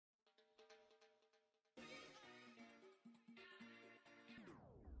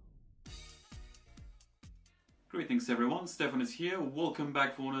Greetings everyone, Stefan is here. Welcome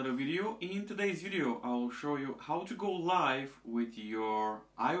back for another video. In today's video, I'll show you how to go live with your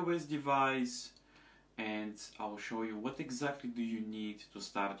iOS device, and I'll show you what exactly do you need to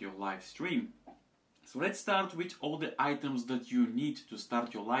start your live stream. So let's start with all the items that you need to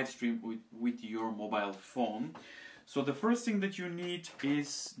start your live stream with your mobile phone. So the first thing that you need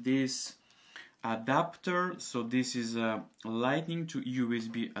is this adapter. So this is a lightning to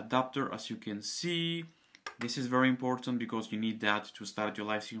USB adapter, as you can see. This is very important because you need that to start your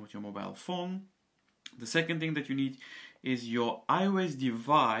live stream with your mobile phone. The second thing that you need is your iOS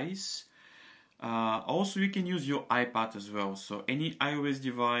device. Also, you can use your iPad as well. So any iOS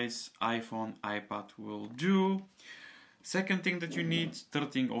device, iPhone, iPad will do. Second thing that you need,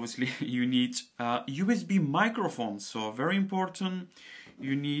 third thing, obviously, you need USB microphone. So very important,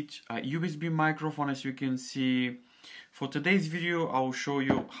 you need a USB microphone, as you can see. For today's video, I'll show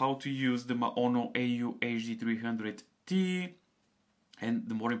you how to use the Maono AU HD300T. And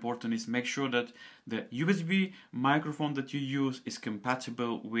the more important is make sure that the USB microphone that you use is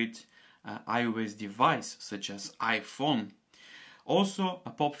compatible with iOS device, such as iPhone. Also, a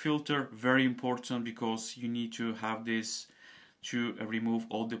pop filter, very important because you need to have this to remove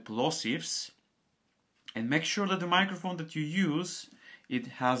all the plosives. And make sure that the microphone that you use, it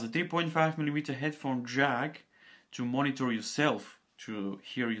has a 3.5mm headphone jack to monitor yourself, to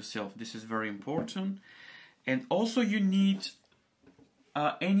hear yourself. This is very important. And also you need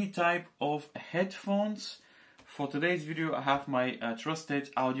any type of headphones. For today's video, I have my trusted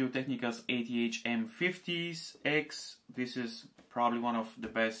Audio-Technica's ATH M50X. This is probably one of the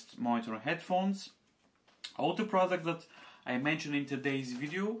best monitoring headphones. All the products that I mentioned in today's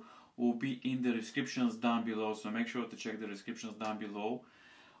video will be in the descriptions down below, so make sure to check the descriptions down below.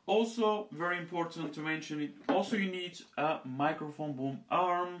 Also, very important to mention it, also you need a microphone boom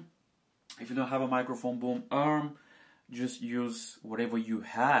arm. If you don't have a microphone boom arm, just use whatever you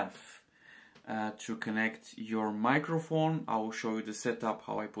have to connect your microphone. I will show you the setup,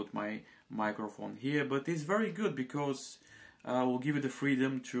 how I put my microphone here, but it's very good because will give you the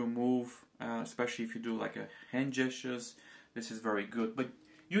freedom to move, especially if you do like a hand gestures. This is very good, but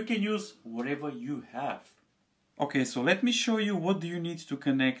you can use whatever you have. Okay, so let me show you what do you need to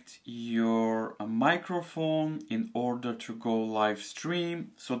connect your microphone in order to go live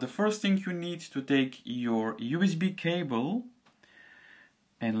stream. So the first thing you need to take your USB cable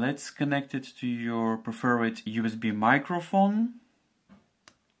and let's connect it to your preferred USB microphone.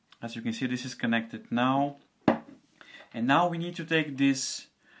 As you can see, this is connected now. And now we need to take this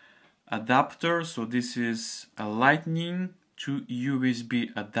adapter. So this is a lightning to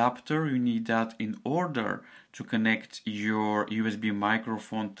USB adapter. You need that in order to connect your USB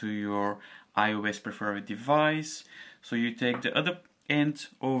microphone to your iOS preferred device. So you take the other end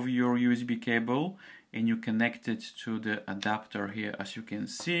of your USB cable and you connect it to the adapter here. As you can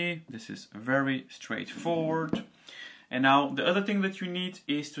see, this is very straightforward. And now the other thing that you need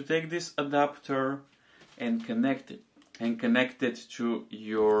is to take this adapter and connect it to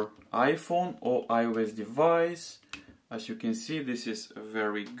your iPhone or iOS device. As you can see, this is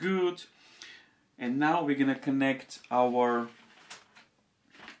very good. And now we're gonna connect our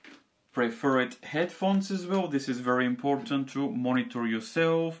preferred headphones as well. This is very important to monitor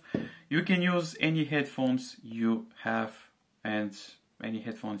yourself. You can use any headphones you have and any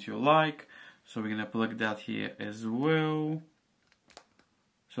headphones you like. So we're gonna plug that here as well.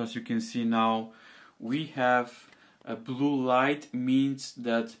 So as you can see now, we have a blue light, means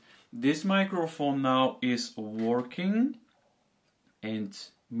that this microphone now is working and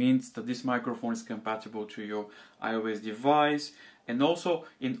means that this microphone is compatible to your iOS device. And also,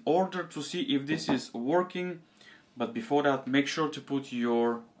 in order to see if this is working, but before that, make sure to put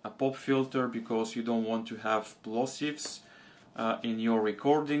your pop filter because you don't want to have plosives in your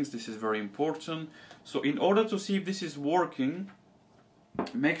recordings. This is very important. So in order to see if this is working,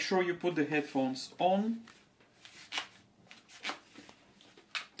 make sure you put the headphones on.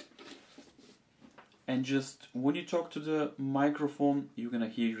 And just when you talk to the microphone, you're gonna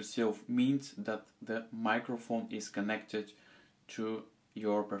hear yourself, means that the microphone is connected to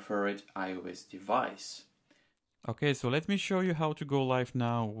your preferred iOS device. Okay, so let me show you how to go live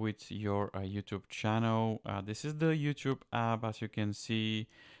now with your YouTube channel. This is the YouTube app, as you can see,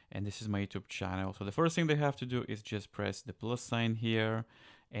 and this is my YouTube channel. So the first thing they have to do is just press the plus sign here.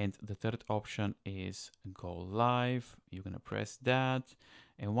 And the third option is go live. You're gonna press that.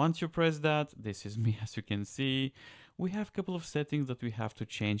 And once you press that, this is me, as you can see. We have a couple of settings that we have to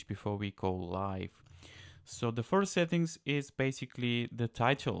change before we go live. So the first settings is basically the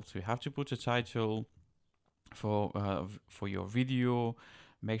title. So you have to put a title for your video.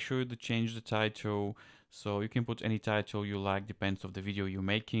 Make sure to change the title So you can put any title you like, depends of the video you're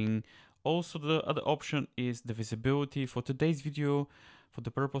making. Also, the other option is the visibility. For today's video, for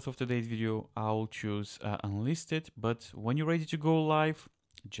the purpose of today's video, I'll choose unlisted, but when you're ready to go live,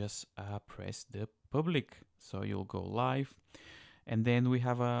 just press the public. So you'll go live. And then we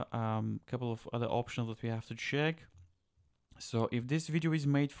have a couple of other options that we have to check. So if this video is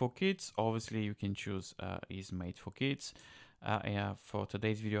made for kids, obviously you can choose is made for kids. Yeah, for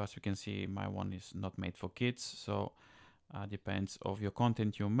today's video, as you can see, my one is not made for kids. So depends of your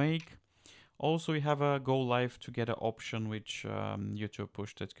content you make. Also, you have a go live together option, which YouTube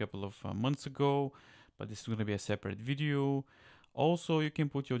pushed a couple of months ago, but this is going to be a separate video. Also, you can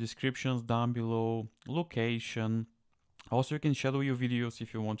put your descriptions down below, location. Also, you can schedule your videos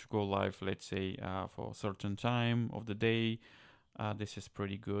if you want to go live, let's say for a certain time of the day. This is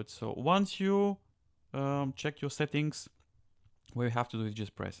pretty good. So once you check your settings, what you have to do is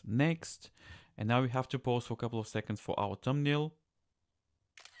just press next. And now we have to pause for a couple of seconds for our thumbnail.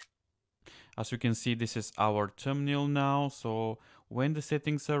 As you can see, this is our thumbnail now. So when the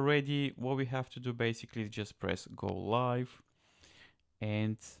settings are ready, what we have to do basically is just press go live.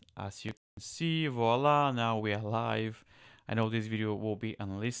 And as you can see, voila, now we are live. I know this video will be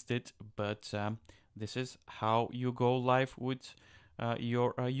unlisted, but this is how you go live with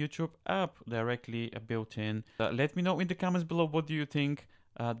your YouTube app directly built in. Let me know in the comments below, what do you think?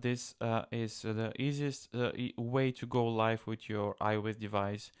 This is the easiest way to go live with your iOS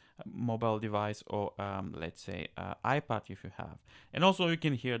device, mobile device, or let's say iPad if you have. And also you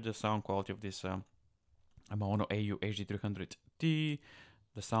can hear the sound quality of this Mono AU HD300T.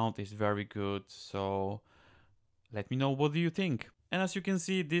 The sound is very good, so let me know what do you think. And as you can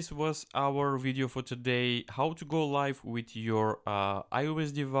see, this was our video for today, how to go live with your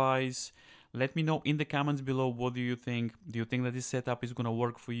iOS device. Let me know in the comments below, what do you think? Do you think that this setup is gonna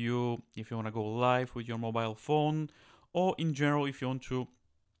work for you if you wanna go live with your mobile phone, or in general if you want to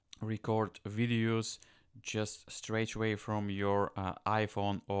record videos just straight away from your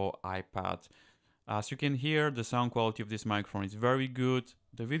iPhone or iPad? As you can hear, the sound quality of this microphone is very good.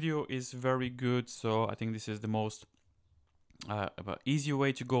 The video is very good, so I think this is the most easy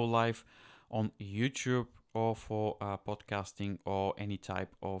way to go live on YouTube or for podcasting or any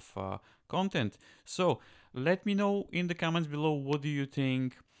type of content. So let me know in the comments below, what do you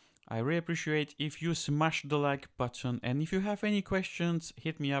think? I really appreciate if you smash the like button, and if you have any questions,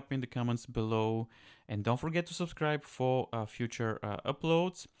 hit me up in the comments below, and don't forget to subscribe for future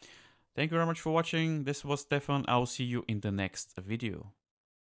uploads. Thank you very much for watching. This was Stefan. I'll see you in the next video.